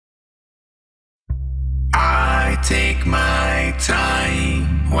take my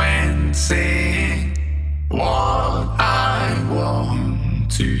time when saying what I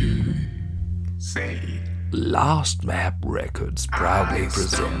want to say. Lost Map Records proudly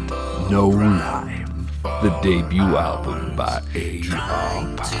present No Life, the debut album by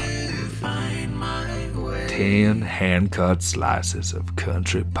A.R. Pinewood. 10 hand-cut slices of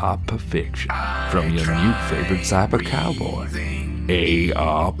country pop perfection from your new favorite cyber-cowboy,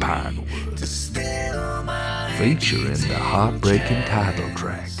 A.R. Pinewood. Featuring the heartbreaking title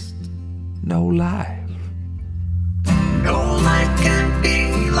track, No Life. No life can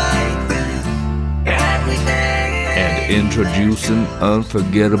be like that every day. And introducing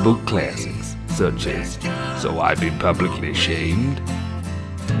unforgettable classics such as So I Be Publicly Shamed.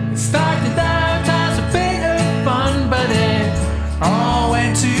 It started out as a bit of fun, but it all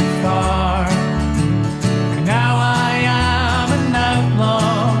went too far. And now I am an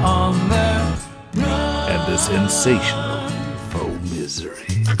outlaw on the run. And the sensational Faux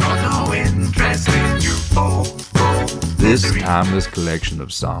Misery. I got no interest in you, This timeless collection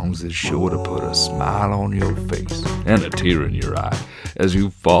of songs is sure to put a smile on your face and a tear in your eye as you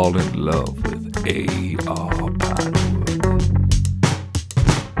fall in love with A.R. Pinewood.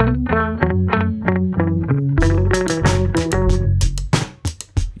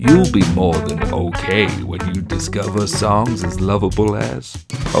 You'll be more than okay when you discover songs as lovable as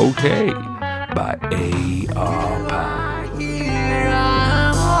Okay by A.R. Pinewood.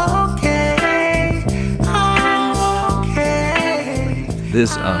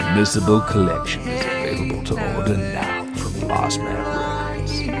 This unmissable collection is available to order now from Lost Map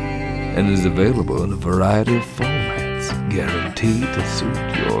Records and is available in a variety of formats, guaranteed to suit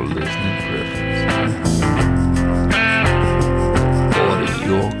your listening preference. Order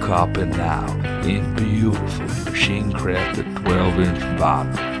your copy now in beautiful machine-crafted 12-inch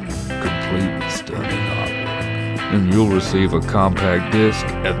vinyl, complete with stunning artwork, and you'll receive a compact disc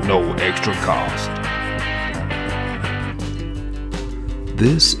at no extra cost.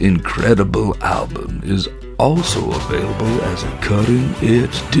 This incredible album is also available as a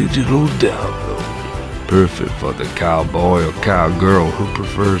cutting-edge digital download, perfect for the cowboy or cowgirl who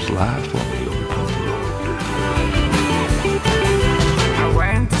prefers life on the open road. I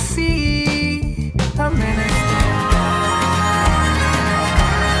went to see a minister.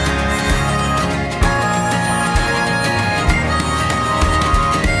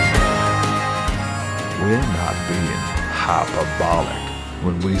 We're not being hyperbolic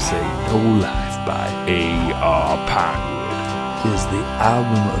when we say No Life by A.R. Pinewood is the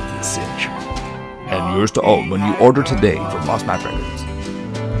album of the century, and yours to own when you order today from Lost Map Records.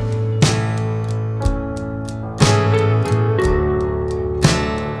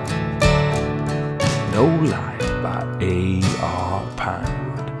 No Life by A.R.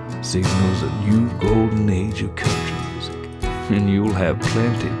 Pinewood signals a new golden age of country music, and you'll have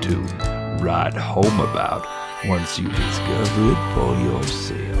plenty to write home about once you discover it for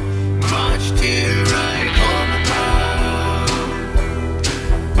yourself. Much to write home about,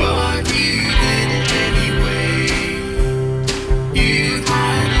 but you did it anyway. You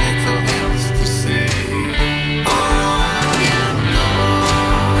had little else to say. Oh, you know.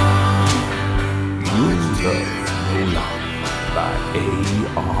 You love No Life by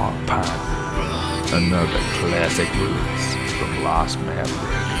A.R. Pinewood, another classic release from Lost Map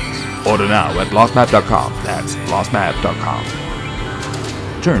Records. Order now at lostmap.com. That's lostmap.com.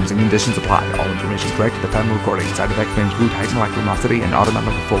 Terms and conditions apply. All information correct at the time of recording. Side effects may include heightened lacrimosity and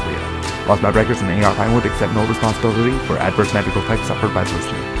autonomicophobia. Lost Map Records and A.R. Pinewood accept no responsibility for adverse medical effects suffered by the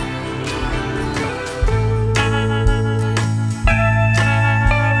listener.